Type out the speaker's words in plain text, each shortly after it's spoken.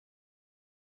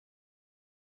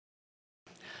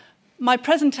My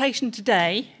presentation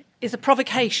today is a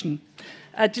provocation,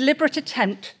 a deliberate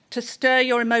attempt to stir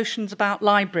your emotions about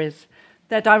libraries,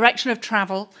 their direction of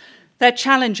travel, their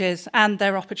challenges and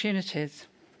their opportunities.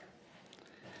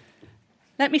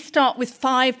 Let me start with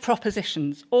 5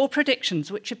 propositions or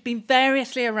predictions which have been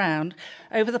variously around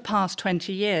over the past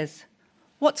 20 years.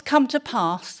 What's come to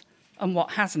pass and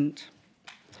what hasn't?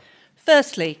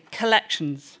 Firstly,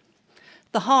 collections,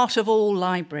 the heart of all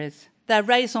libraries, their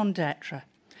raison d'etre.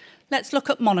 Let's look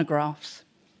at monographs.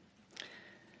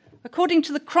 According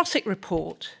to the Crossick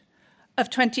report of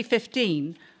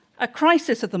 2015, a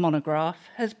crisis of the monograph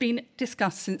has been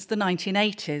discussed since the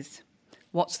 1980s.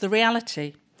 What's the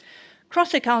reality?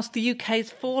 Crossick asked the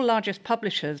UK's 4 largest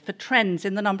publishers for trends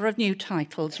in the number of new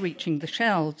titles reaching the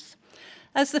shelves.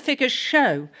 As the figures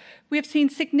show, we have seen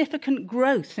significant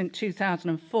growth in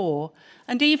 2004,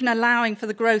 and even allowing for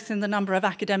the growth in the number of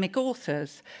academic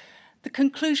authors, the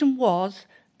conclusion was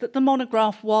that the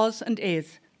monograph was and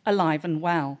is alive and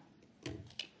well.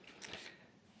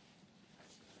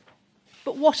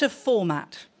 But what of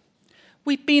format?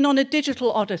 We've been on a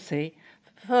digital odyssey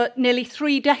for nearly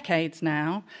 3 decades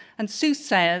now, and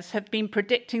soothsayers have been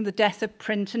predicting the death of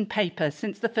print and paper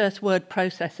since the first word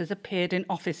processors appeared in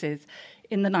offices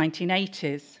in the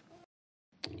 1980s.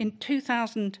 In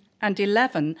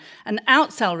 2011, an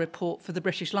outsell report for the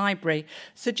British Library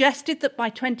suggested that by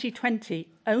 2020,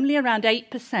 only around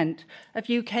 8% of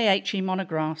UK HE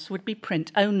monographs would be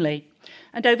print only,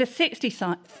 and over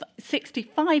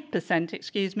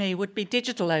 65% would be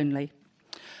digital only.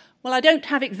 Well, I don't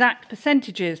have exact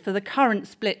percentages for the current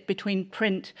split between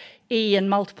print, e and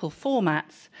multiple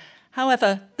formats.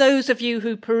 However, those of you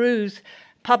who peruse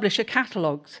publisher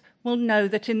catalogues will know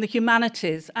that in the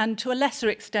humanities and to a lesser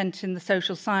extent in the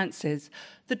social sciences,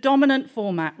 the dominant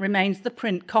format remains the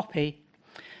print copy,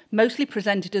 mostly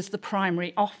presented as the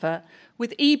primary offer,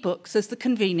 with e-books as the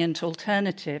convenient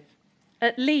alternative.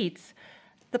 At Leeds,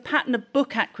 the pattern of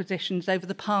book acquisitions over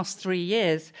the past 3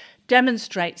 years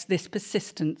demonstrates this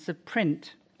persistence of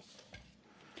print.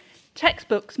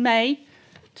 Textbooks may,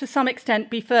 to some extent,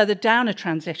 be further down a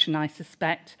transition, I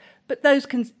suspect, but those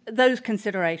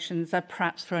considerations are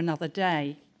perhaps for another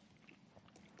day.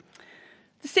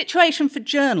 The situation for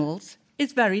journals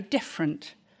is very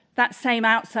different. That same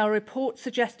outsell report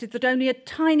suggested that only a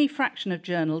tiny fraction of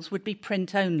journals would be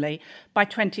print only by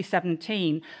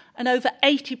 2017, and over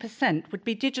 80% would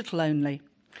be digital only.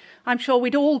 I'm sure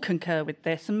we'd all concur with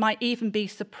this and might even be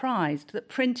surprised that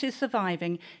print is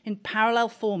surviving in parallel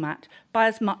format by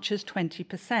as much as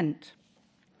 20%.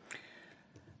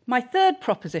 My third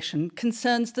proposition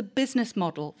concerns the business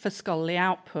model for scholarly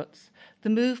outputs, the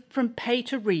move from pay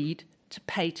to read to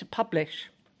pay to publish.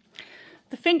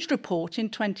 The Finch report in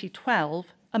 2012,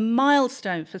 a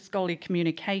milestone for scholarly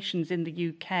communications in the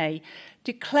UK,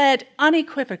 declared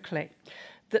unequivocally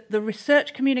that the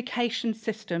research communication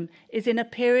system is in a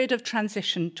period of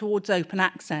transition towards open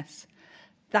access.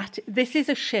 That this is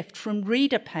a shift from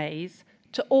reader pays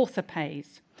to author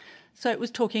pays. So it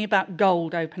was talking about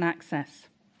gold open access.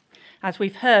 As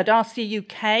we've heard,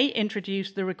 RCUK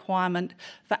introduced the requirement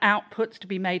for outputs to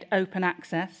be made open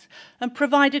access and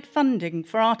provided funding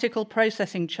for article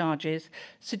processing charges,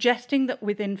 suggesting that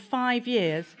within 5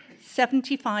 years,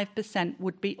 75%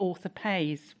 would be author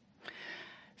pays.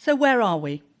 So where are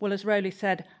we? Well, as Rowley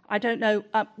said, I don't know,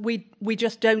 we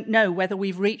just don't know whether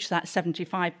we've reached that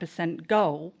 75%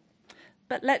 goal.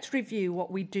 But let's review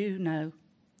what we do know.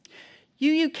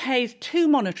 UUK's 2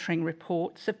 monitoring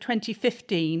reports of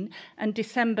 2015 and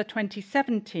December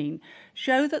 2017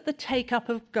 show that the take-up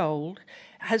of gold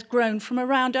has grown from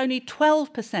around only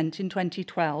 12% in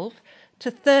 2012 to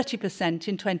 30%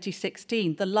 in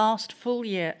 2016, the last full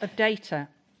year of data.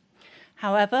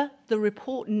 However, the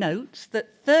report notes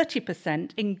that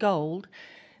 30% in gold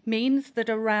means that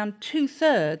around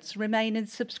 2/3 remain in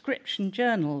subscription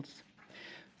journals.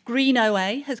 Green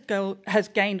OA has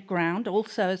gained ground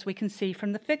also, as we can see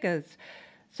from the figures.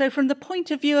 So from the point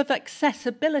of view of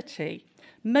accessibility,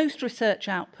 most research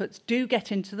outputs do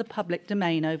get into the public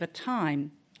domain over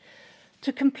time.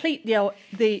 To complete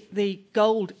the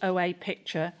gold OA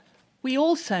picture, we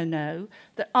also know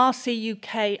that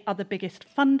RCUK are the biggest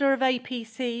funder of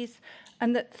APCs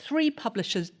and that 3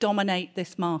 publishers dominate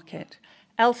this market,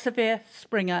 Elsevier,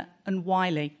 Springer and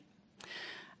Wiley.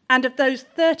 And of those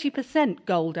 30%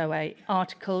 gold OA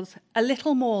articles, a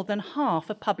little more than half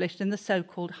are published in the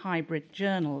so-called hybrid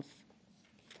journals.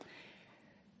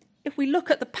 If we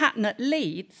look at the pattern at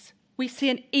Leeds, we see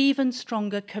an even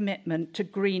stronger commitment to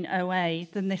green OA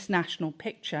than this national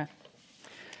picture.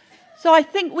 So I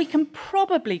think we can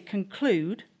probably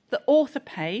conclude that author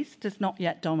pays does not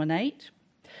yet dominate,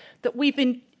 that we've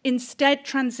instead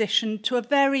transitioned to a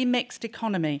very mixed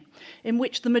economy in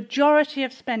which the majority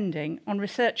of spending on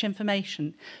research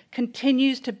information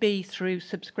continues to be through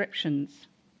subscriptions.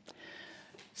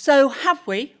 So have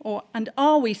we, and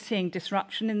are we seeing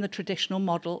disruption in the traditional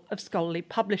model of scholarly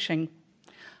publishing?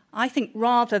 I think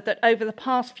rather that over the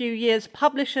past few years,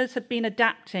 publishers have been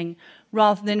adapting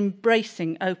rather than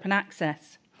embracing open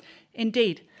access.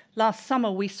 Indeed, last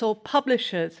summer we saw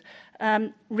publishers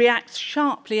react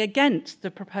sharply against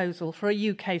the proposal for a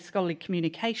UK scholarly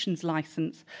communications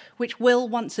licence, which will,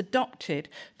 once adopted,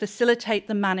 facilitate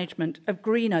the management of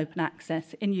green open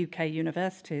access in UK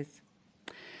universities.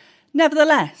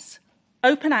 Nevertheless,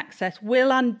 open access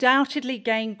will undoubtedly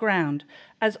gain ground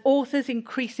as authors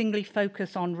increasingly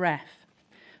focus on ref.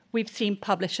 We've seen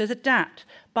publishers adapt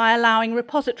by allowing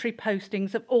repository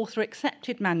postings of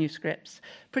author-accepted manuscripts,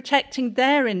 protecting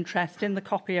their interest in the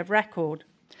copy of record.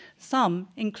 Some,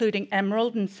 including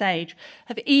Emerald and Sage,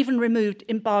 have even removed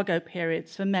embargo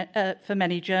periods for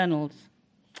many journals.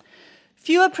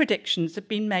 Fewer predictions have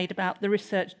been made about the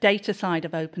research data side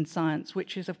of open science,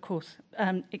 which is, of course,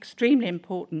 extremely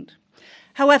important.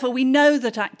 However, we know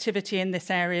that activity in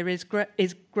this area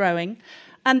is growing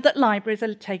and that libraries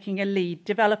are taking a lead,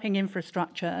 developing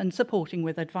infrastructure and supporting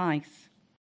with advice.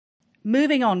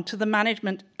 Moving on to the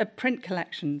management of print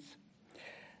collections.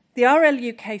 The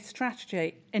RLUK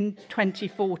strategy in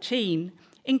 2014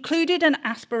 included an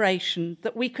aspiration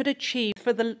that we could achieve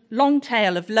for the long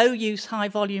tail of low-use,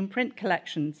 high-volume print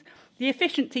collections, the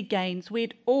efficiency gains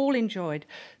we'd all enjoyed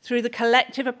through the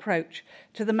collective approach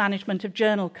to the management of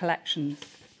journal collections.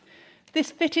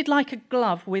 This fitted like a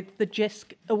glove with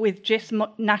GIS's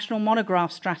national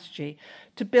monograph strategy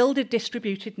to build a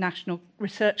distributed national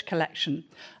research collection,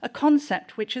 a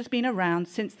concept which has been around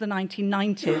since the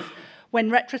 1990s, when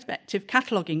retrospective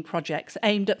cataloguing projects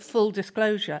aimed at full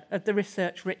disclosure of the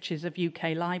research riches of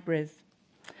UK libraries.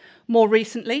 More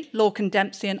recently, Lorcan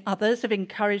Dempsey and others have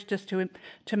encouraged us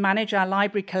to manage our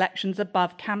library collections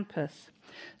above campus.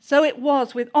 So it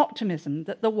was with optimism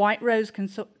that the White Rose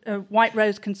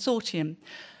Consortium,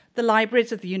 the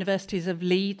libraries of the universities of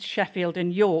Leeds, Sheffield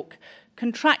and York,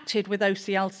 contracted with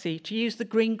OCLC to use the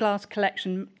Green Glass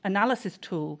collection analysis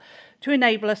tool to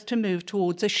enable us to move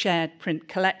towards a shared print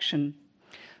collection.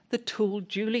 The tool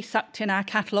duly sucked in our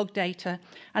catalogue data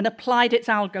and applied its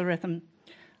algorithm.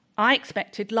 I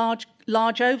expected large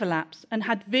overlaps and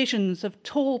had visions of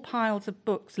tall piles of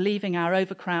books leaving our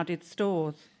overcrowded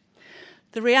stores.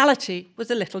 The reality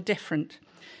was a little different.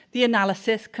 The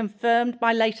analysis, confirmed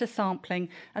by later sampling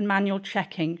and manual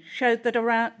checking, showed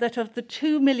that of the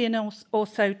 2 million or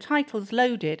so titles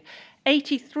loaded,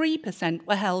 83%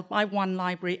 were held by one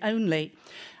library only,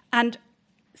 and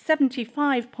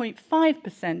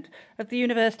 75.5% of the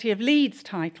University of Leeds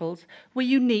titles were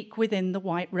unique within the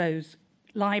White Rose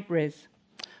libraries.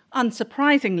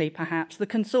 Unsurprisingly, perhaps, the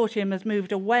consortium has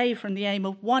moved away from the aim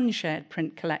of one shared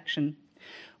print collection.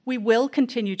 We will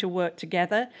continue to work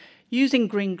together, using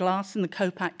Green Glass and the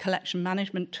COPAC collection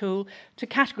management tool to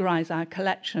categorise our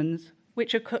collections,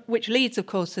 which Leeds, of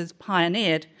course, has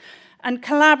pioneered, and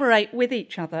collaborate with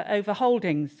each other over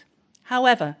holdings.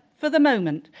 However, for the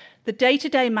moment, the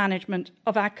day-to-day management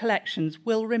of our collections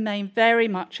will remain very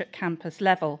much at campus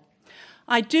level.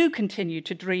 I do continue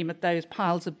to dream of those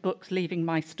piles of books leaving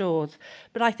my stores,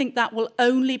 but I think that will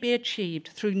only be achieved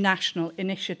through national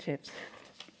initiatives.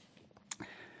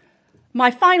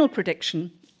 My final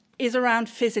prediction is around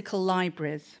physical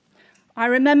libraries. I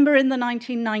remember in the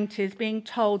 1990s being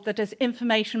told that as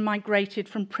information migrated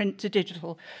from print to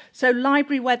digital, so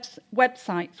library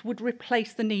websites would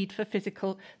replace the need for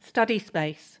physical study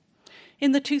space.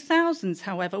 In the 2000s,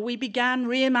 however, we began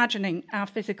reimagining our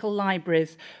physical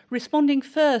libraries, responding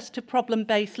first to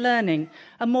problem-based learning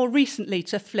and more recently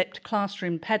to flipped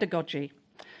classroom pedagogy.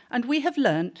 And we have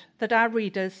learnt that our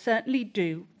readers certainly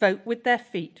do vote with their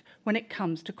feet when it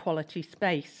comes to quality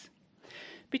space.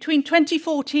 Between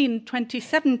 2014 and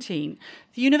 2017,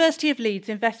 the University of Leeds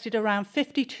invested around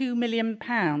 £52 million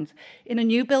in a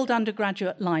new build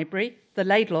undergraduate library, the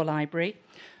Laidlaw Library,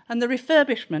 and the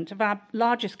refurbishment of our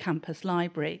largest campus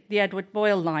library, the Edward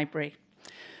Boyle Library.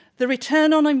 The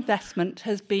return on investment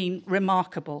has been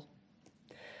remarkable.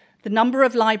 The number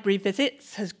of library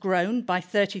visits has grown by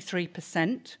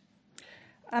 33%,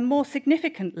 and more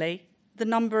significantly, the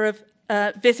number of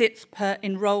visits per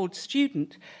enrolled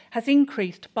student has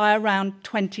increased by around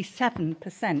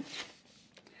 27%.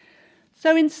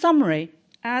 So in summary,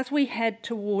 as we head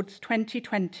towards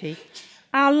 2020,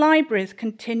 our libraries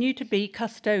continue to be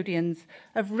custodians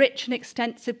of rich and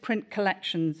extensive print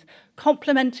collections,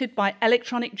 complemented by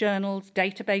electronic journals,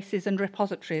 databases and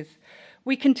repositories,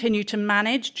 We continue to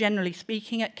manage, generally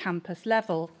speaking, at campus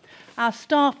level. Our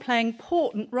staff play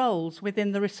important roles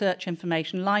within the research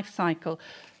information lifecycle,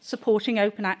 supporting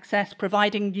open access,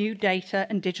 providing new data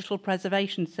and digital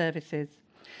preservation services.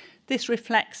 This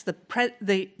reflects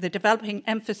the developing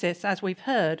emphasis, as we've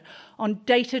heard, on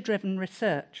data-driven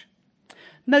research.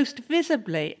 Most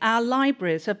visibly, our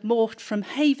libraries have morphed from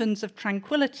havens of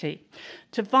tranquility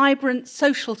to vibrant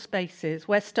social spaces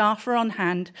where staff are on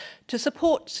hand to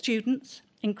support students,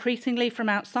 increasingly from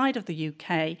outside of the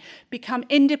UK, become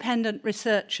independent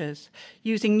researchers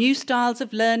using new styles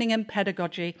of learning and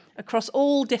pedagogy across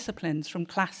all disciplines from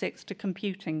classics to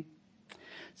computing.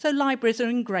 So libraries are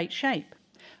in great shape,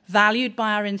 valued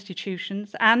by our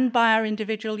institutions and by our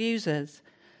individual users.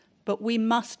 But we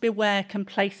must beware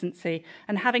complacency,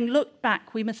 and having looked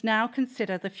back, we must now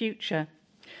consider the future.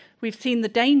 We've seen the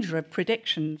danger of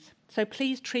predictions, so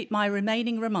please treat my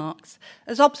remaining remarks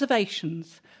as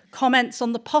observations, comments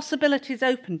on the possibilities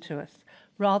open to us,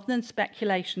 rather than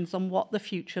speculations on what the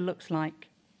future looks like.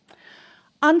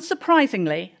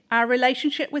 Unsurprisingly, our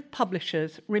relationship with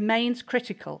publishers remains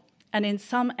critical and in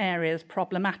some areas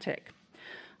problematic.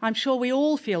 I'm sure we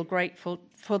all feel grateful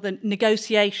for the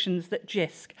negotiations that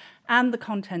JISC and the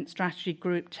Content Strategy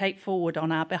Group take forward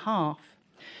on our behalf.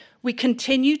 We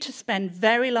continue to spend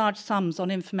very large sums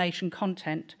on information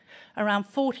content, around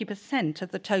 40%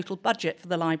 of the total budget for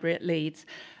the library at Leeds,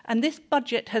 and this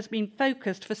budget has been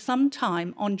focused for some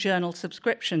time on journal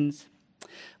subscriptions.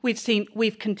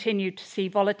 We've continued to see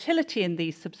volatility in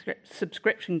these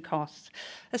subscription costs,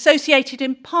 associated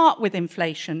in part with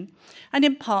inflation and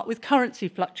in part with currency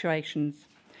fluctuations.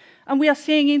 And we are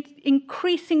seeing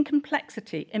increasing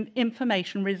complexity in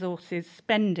information resources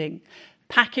spending,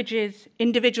 packages,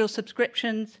 individual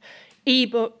subscriptions,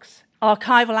 e-books,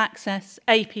 archival access,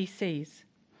 APCs.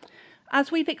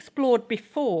 As we've explored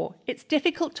before, it's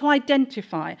difficult to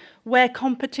identify where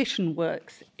competition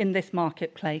works in this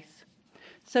marketplace.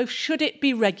 So should it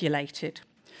be regulated?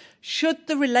 Should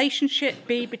the relationship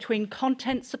be between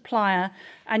content supplier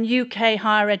and UK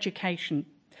higher education,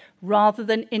 rather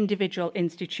than individual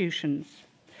institutions?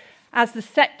 As the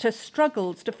sector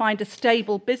struggles to find a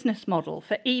stable business model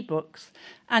for e-books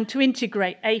and to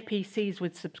integrate APCs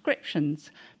with subscriptions,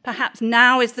 perhaps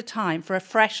now is the time for a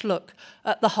fresh look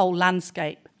at the whole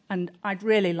landscape. And I'd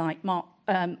really like Mark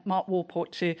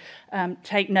Warport to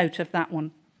take note of that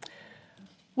one.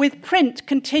 With print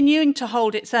continuing to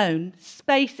hold its own,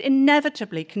 space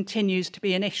inevitably continues to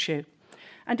be an issue.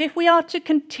 And if we are to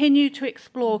continue to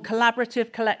explore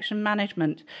collaborative collection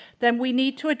management, then we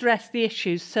need to address the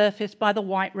issues surfaced by the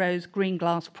White Rose Green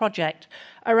Glass project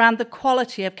around the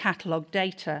quality of catalogue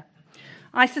data.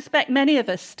 I suspect many of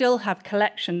us still have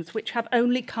collections which have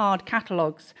only card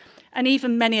catalogues, and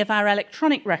even many of our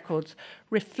electronic records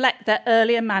reflect their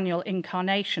earlier manual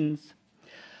incarnations.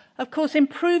 Of course,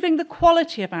 improving the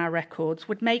quality of our records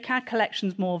would make our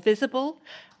collections more visible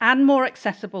and more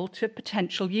accessible to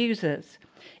potential users.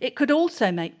 It could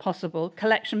also make possible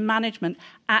collection management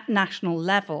at national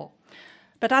level.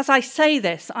 But as I say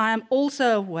this, I am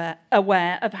also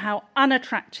aware of how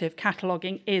unattractive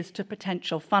cataloguing is to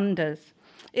potential funders.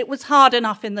 It was hard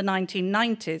enough in the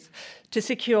 1990s to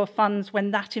secure funds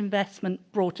when that investment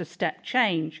brought a step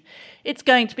change. It's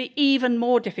going to be even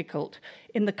more difficult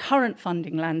in the current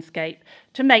funding landscape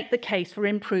to make the case for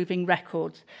improving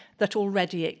records that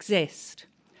already exist.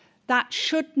 That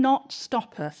should not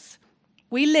stop us.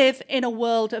 We live in a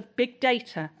world of big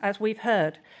data, as we've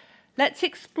heard. Let's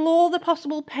explore the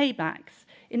possible paybacks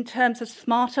in terms of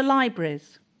smarter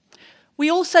libraries. We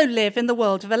also live in the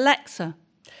world of Alexa.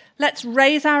 Let's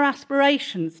raise our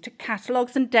aspirations to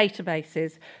catalogues and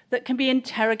databases that can be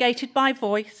interrogated by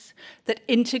voice, that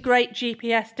integrate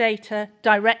GPS data,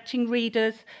 directing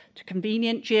readers to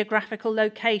convenient geographical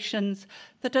locations,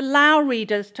 that allow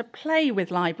readers to play with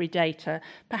library data,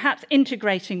 perhaps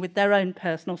integrating with their own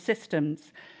personal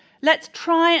systems. Let's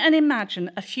try and imagine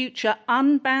a future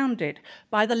unbounded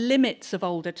by the limits of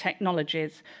older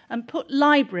technologies and put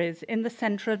libraries in the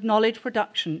centre of knowledge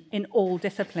production in all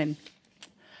disciplines.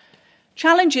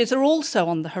 Challenges are also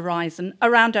on the horizon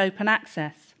around open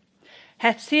access.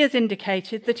 HEFC has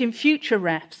indicated that in future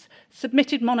refs,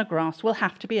 submitted monographs will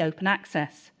have to be open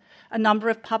access. A number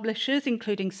of publishers,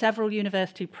 including several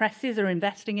university presses, are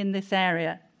investing in this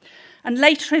area. And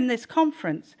later in this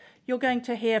conference, you're going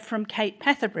to hear from Kate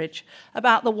Petherbridge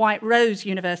about the White Rose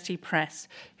University Press,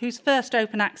 whose first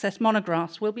open access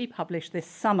monographs will be published this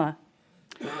summer.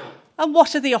 And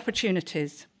what are the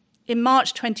opportunities? In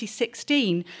March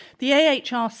 2016, the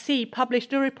AHRC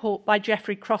published a report by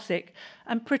Jeffrey Krossick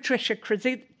and Patricia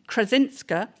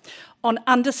Krasinska on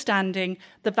understanding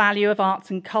the value of arts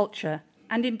and culture.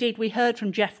 and indeed we heard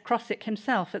from Jeff Crossick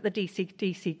himself at the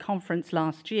DCDC conference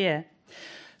last year.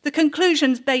 The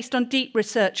conclusions based on deep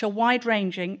research are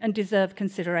wide-ranging and deserve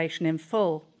consideration in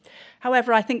full.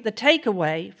 However, I think the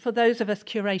takeaway for those of us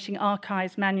curating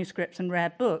archives, manuscripts and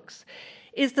rare books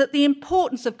is that the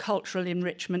importance of cultural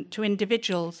enrichment to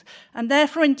individuals and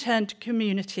therefore in turn to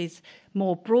communities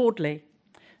more broadly.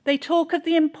 They talk of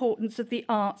the importance of the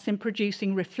arts in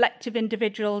producing reflective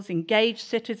individuals, engaged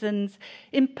citizens,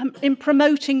 in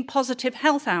promoting positive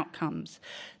health outcomes.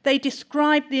 They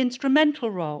describe the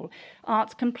instrumental role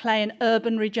arts can play in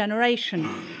urban regeneration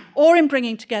or in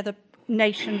bringing together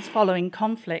nations following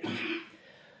conflict.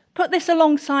 Put this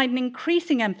alongside an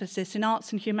increasing emphasis in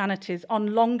arts and humanities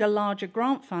on longer, larger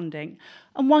grant funding,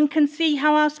 and one can see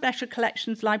how our special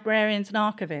collections librarians and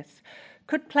archivists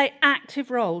could play active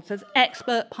roles as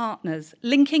expert partners,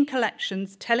 linking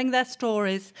collections, telling their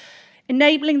stories,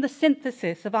 enabling the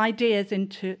synthesis of ideas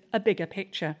into a bigger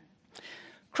picture.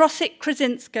 Crossick,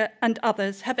 Krasinska and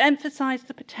others have emphasised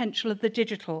the potential of the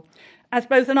digital as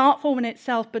both an art form in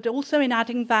itself, but also in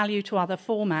adding value to other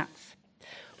formats.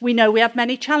 We know we have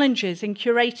many challenges in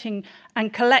curating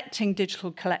and collecting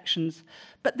digital collections,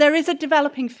 but there is a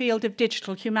developing field of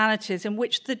digital humanities in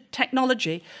which the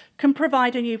technology can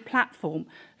provide a new platform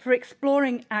for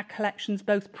exploring our collections,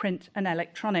 both print and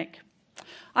electronic.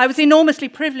 I was enormously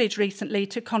privileged recently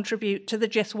to contribute to the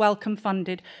Just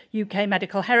Wellcome-funded UK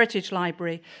Medical Heritage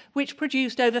Library, which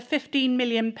produced over 15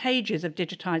 million pages of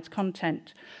digitised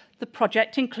content. The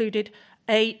project included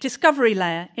a discovery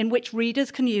layer in which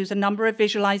readers can use a number of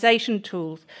visualization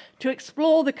tools to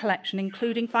explore the collection,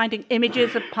 including finding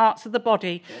images of parts of the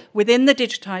body within the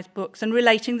digitized books and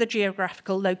relating the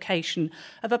geographical location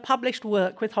of a published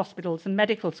work with hospitals and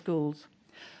medical schools.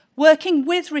 Working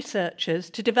with researchers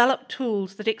to develop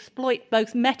tools that exploit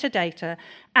both metadata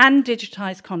and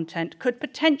digitized content could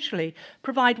potentially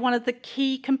provide one of the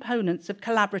key components of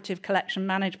collaborative collection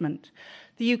management.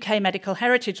 The UK Medical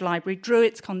Heritage Library drew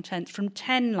its contents from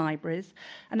 10 libraries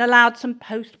and allowed some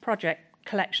post-project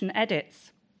collection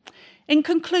edits. In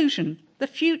conclusion, the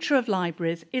future of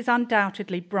libraries is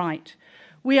undoubtedly bright.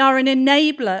 We are an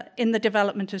enabler in the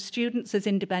development of students as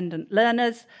independent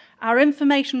learners. Our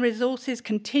information resources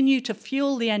continue to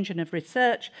fuel the engine of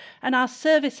research, and our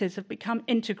services have become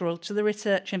integral to the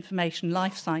research information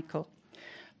lifecycle.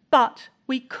 But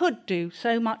we could do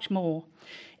so much more.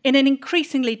 In an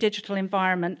increasingly digital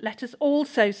environment, let us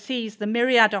also seize the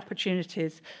myriad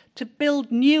opportunities to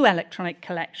build new electronic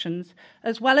collections,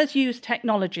 as well as use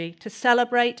technology to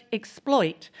celebrate,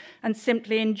 exploit, and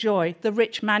simply enjoy the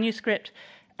rich manuscript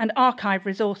and archive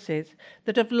resources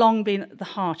that have long been at the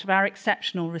heart of our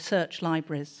exceptional research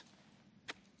libraries.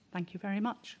 Thank you very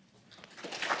much.